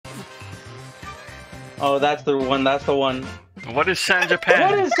Oh, that's the one. That's the one. What is San Japan?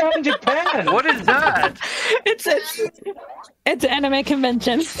 What is San Japan? What is that? It's an anime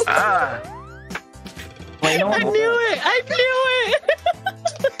convention. Ah. I knew it!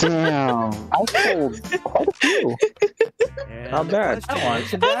 Damn. I sold quite a few. Not bad. I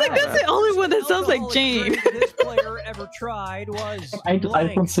was like, that's the only one that sounds like Jane. This player ever tried was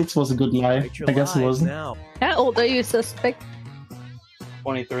iPhone 6 was a good lie. I guess it wasn't. now. How old are you, suspect?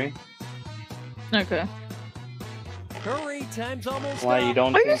 23. Okay. Hurry, time's almost Why up. you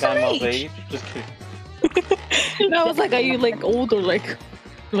don't Are you think I'm of some age? age? Just kidding. I was like, are you like old or like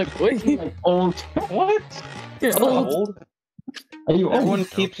what? Old. What? You're I'm not old. old. Are you old? Everyone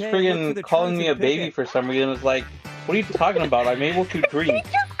keeps Okay, look for friggin' the calling me a trophy baby picket. for some reason. It's like, what are you talking about? I'm able to drink.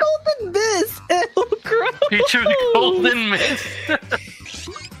 Just golden this. Ew, gross. Pichu the Golden Mist.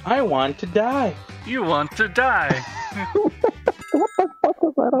 I want to die. You want to die. What the fuck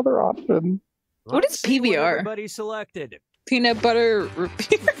was that other option? What Let's is see PBR? Everybody selected. Peanut butter root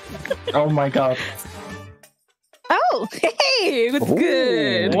beer. Oh my god. Oh, hey, it was Ooh.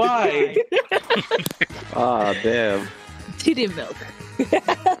 good. Why? Ah, damn. Titty milk.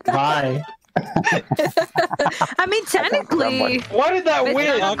 Why? I mean, technically, Why did that it's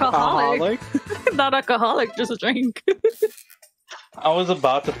win? not alcoholic. Not alcoholic, just a drink. I was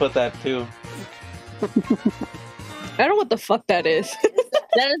about to put that too. I don't know what the fuck that is.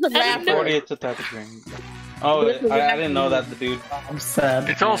 That is a I didn't know. rapper. 40, it's a type of drink. Oh, I didn't know that, the dude. I'm sad.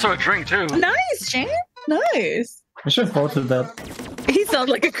 It's also a drink too. Nice, Shane. Nice. I should have voted that. He sounds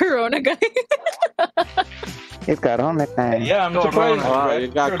like a Corona guy. He's got on that thing. Yeah, I'm surprised. Corona. Wow, Red you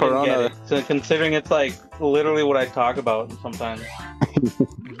got Sure didn't get Corona. it. So considering it's like literally what I talk about sometimes.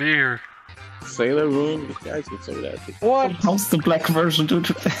 Beer. Sailor Moon, you guys can say that. What? How's the black version, dude?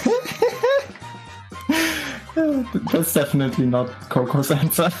 That's definitely not Coco's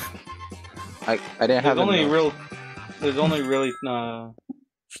answer. I didn't have There's only really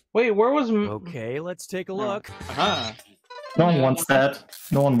Wait, where was Okay, let's take a look. Uh-huh. No one wants that.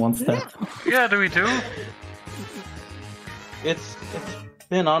 No one wants that. Yeah, do we do? It's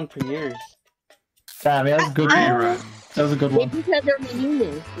been on for years. Damn, yeah, that's a good one. Rerun. That was a good They one. just had their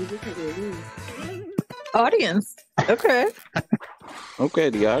reunion. They just had their reunion. Audience. Okay. Okay,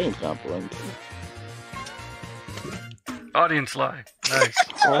 the audience got blanked. Audience lie. Nice.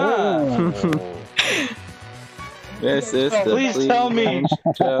 Oh. This is the Please tell me.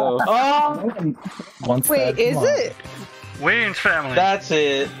 show. Oh, No one wants Wait, that. is Come on. it? Wayans family. that's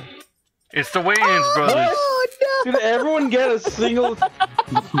it. It's the Wayans brothers. Oh no! Did everyone get a single?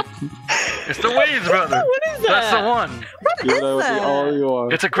 It's the Wayans brothers. What is that? That's the one. What You is know, that? all you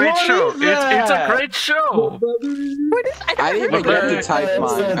are. It's a great What show. is It's a that? great show. What is? I didn't even get to type It's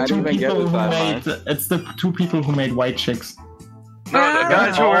mine. I two didn't even get people to who type made. mine. It's the two people who made White Chicks. No, the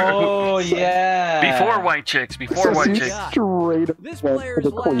guys who were Oh yeah. before White Chicks. Before White Chicks. Straight up This went player's for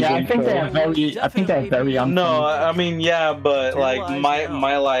the queen. Yeah, I think they show. are very. I think they're very unfunny. No, I mean yeah, but like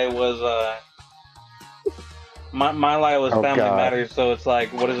my lie was my lie was Oh, Family God. Matters, so it's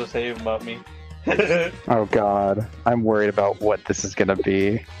like, what does it say about me? Oh god, I'm worried about what this is gonna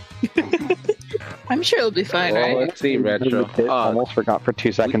be. I'm sure it'll be fine, Well, right? let's see, Retro. I almost forgot for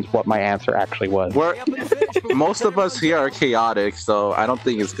 2 seconds what my answer actually was. We're, Up in the finish before most of the us here are chaotic, so I don't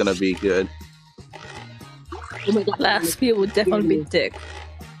think it's gonna be good. Oh my god. Last few would definitely be dick.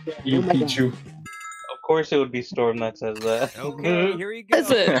 You Oh my God. Pichu. Of course, it would be Storm that says that. Okay, here you go.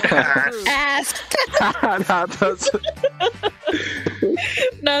 That's it. Ass. Nah, that's-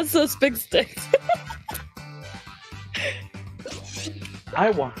 Not suspect sticks. I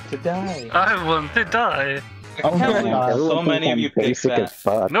want to die. I want to die. Oh I can't my believe god. so Everyone many thinks of you I'm picked basic that. as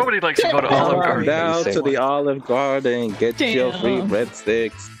fuck. Nobody likes to go to Yeah, Olive I'm Garden. Down basic. to the Olive Garden, get your Damn. free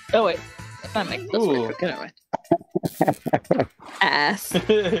breadsticks. Oh wait, that makes that's Ooh. right. Never mind. Ass.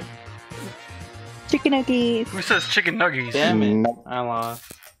 Chicken nuggets. Who says chicken nuggies? Damn it, Nope. I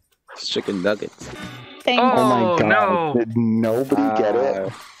lost. It's chicken nuggets. Thank Oh, Oh my god, no. did nobody get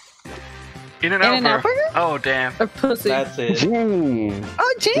it? In-N-Out In-N-Out Burger. Burger? Oh damn. Or pussy. That's it. Jane!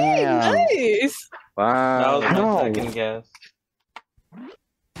 Oh, Jane, Damn. nice. That was Wow. my Ow. second guess.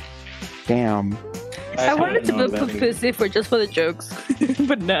 Damn. I wanted to should've known put better. pussy for the jokes,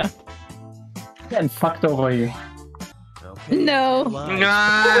 but no. Getting fucked over here. Okay, No. live.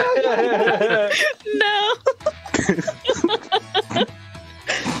 Nah. No.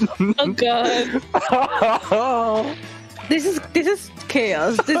 Oh god. This is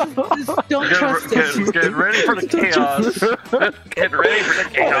chaos. Don't trust this. Get ready for the chaos. Get ready for the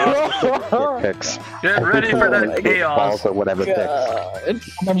chaos. Dick pics. Get ready for that Balls chaos. or whatever pics. God.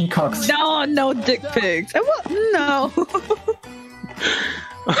 How many cocks? No dick pics. I want no.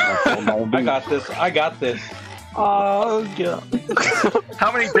 I got this. I got this. Oh god.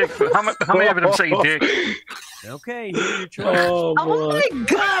 How many dicks? How many of them say dick? Okay, here are your choices. Oh, Oh my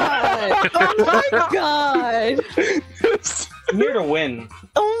god! Oh my god! I'm here to win.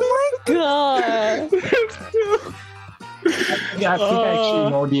 Oh my god! Yeah, I think I actually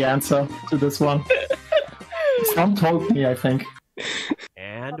know the answer to this one. Some told me, I think.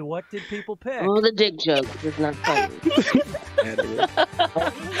 And what did people pick? All the dick jokes is not funny.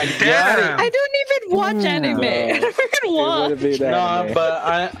 Damn. I don't even watch anime. I don't even watch. No, but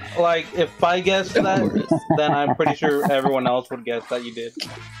I like if I guessed that, then I'm pretty sure everyone else would guess that you did.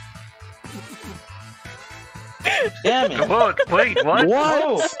 Damn it! What? Wait, what?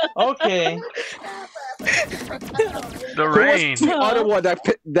 Oh, okay. The rain. The other one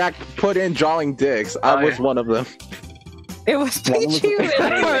that put in drawing dicks. I was one of them. It was Pichu.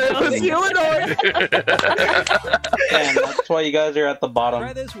 Damn, that's why you guys are at the Try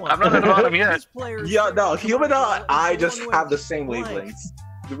bottom. this one. I'm not at the bottom yet. This player is Yeah, no, certain Humanoid, to I just one have the way. same Blank. wavelengths.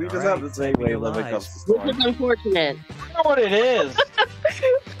 We just Alright, have the same take me wavelength when it alive. comes to Which is unfortunate. I know what it is.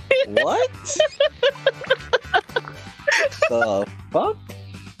 What? The fuck?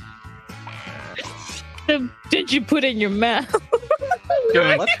 Did you put in your mouth? What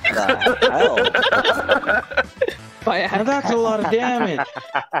the hell? Now that's a lot of damage.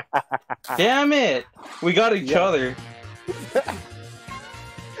 Damn it! We got each other.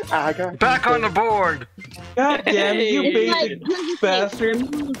 Back on the board. God damn it, you It's like, basic here's the thing, bastard. I'm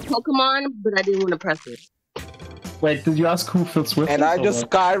using Pokemon, but I didn't want to press it. Wait, did you ask who Phil Swift And is? I or just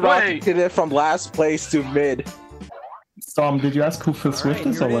what? skyrocketed it from last place to mid. Storm, did you ask who Phil Swift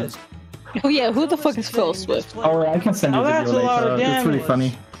Alright, is here or it what? is. Oh yeah, who the fuck is Phil Swift? Oh, I can send you Oh, a that's video a lot of later. It's really damage.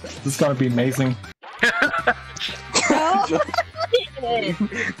 funny. This is gonna be amazing.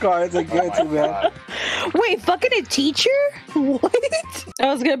 Cards are good too, man. Wait, fucking a teacher? What? I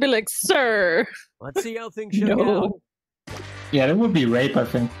was gonna be like, sir. Let's see how things shook out. No. Yeah, that would be rape, I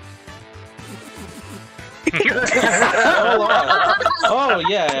think. Hold on. Oh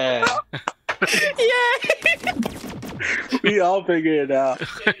yeah. Yeah. We all figured it out.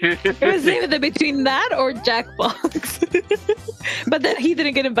 It was either between that or Jackbox. But then he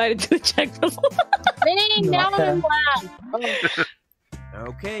didn't get invited to the Jackbox. Dang, now I'm last. Oh,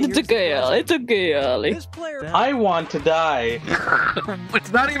 Okay, It's a here's the girl. question. It's a girl. This player. I want to die.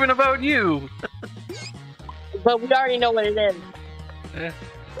 It's not even about you. but we already know what it is.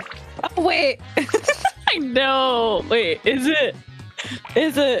 Oh, wait. I know. Wait, is it?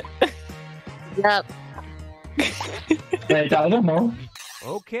 Is it? Yep. Wait, I don't know.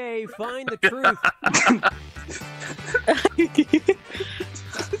 Okay, find the truth.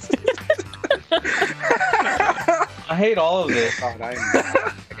 I hate all of this. God,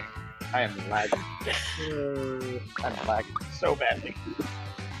 I am lagging. I'm lagging so badly.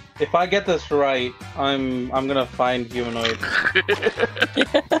 If I get this right, I'm gonna find humanoid.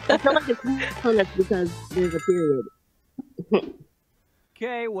 I feel like it's funny because there's a period.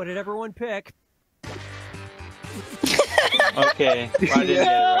 Okay, what did everyone pick? Okay, I didn't get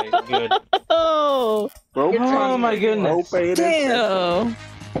it right. Good. Oh, Oh my goodness. damn.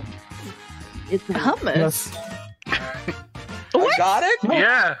 It's a Hummus. Yes. What? Got it?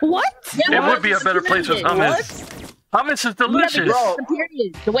 Yeah. What? It would be a better place with hummus. Hummus is delicious. Bro, a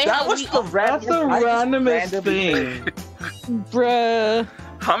period. The way that how was we the That's the randomest thing. Bruh.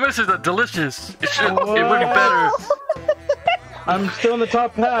 Hummus is delicious. It would be better. I'm still in the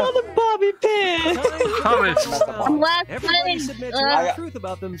top half. Oh, the bobby pin. Hummus. last Everybody time. submits I- the truth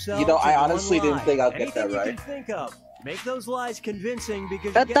about themselves. you know, I in one honestly didn't lie. think I'll get Anything that you right. can think of. Make those lies convincing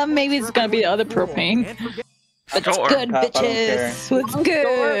because I you get thought maybe points it's for gonna be the everyone other you fool. propane. And forget- What's Sure. good, Pap, I don't bitches? What's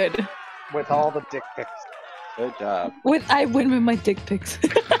good? With all the dick pics. Good job. I win with my dick pics.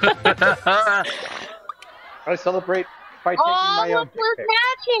 I celebrate by taking Oh, my own look, dick we're pic.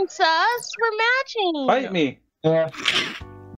 matching, sus. We're matching. Fight me. Yeah.